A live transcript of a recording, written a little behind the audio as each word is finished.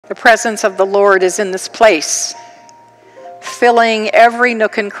The presence of the Lord is in this place, filling every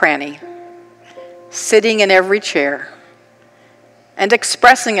nook and cranny, sitting in every chair, and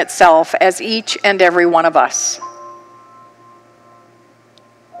expressing itself as each and every one of us.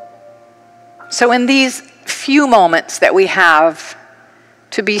 So in these few moments that we have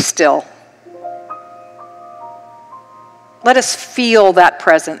to be still, let us feel that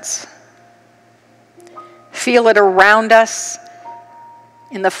presence. Feel it around us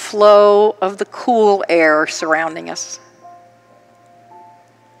in the flow of the cool air surrounding us.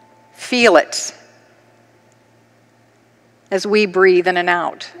 Feel it as we breathe in and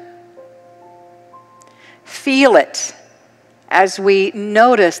out. Feel it as we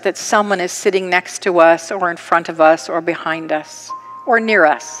notice that someone is sitting next to us or in front of us or behind us or near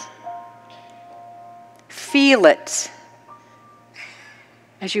us. Feel it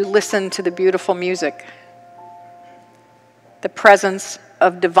as you listen to the beautiful music. The presence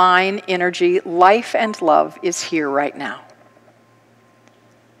of divine energy, life and love is here right now.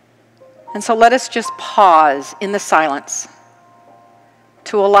 And so let us just pause in the silence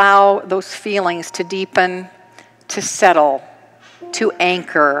to allow those feelings to deepen, to settle, to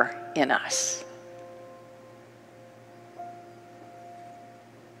anchor in us.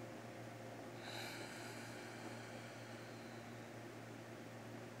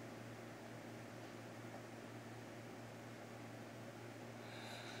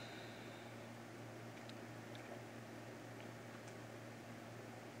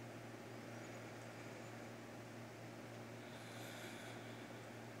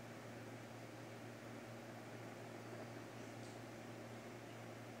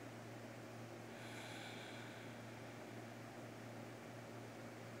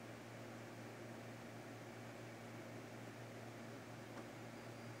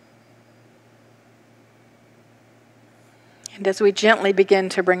 And as we gently begin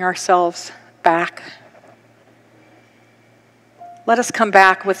to bring ourselves back, let us come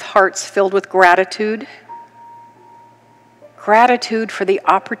back with hearts filled with gratitude. Gratitude for the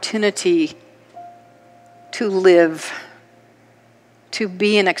opportunity to live, to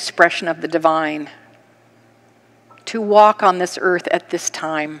be an expression of the divine, to walk on this earth at this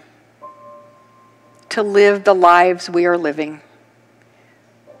time, to live the lives we are living.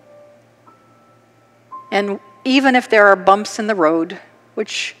 And even if there are bumps in the road,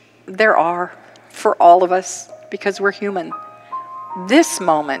 which there are for all of us because we're human, this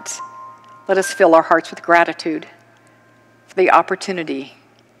moment, let us fill our hearts with gratitude for the opportunity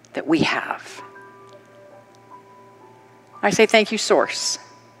that we have. I say thank you, Source.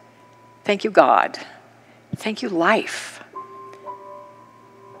 Thank you, God. Thank you, life.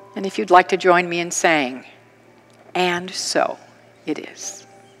 And if you'd like to join me in saying, and so it is.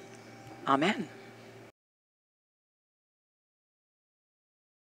 Amen.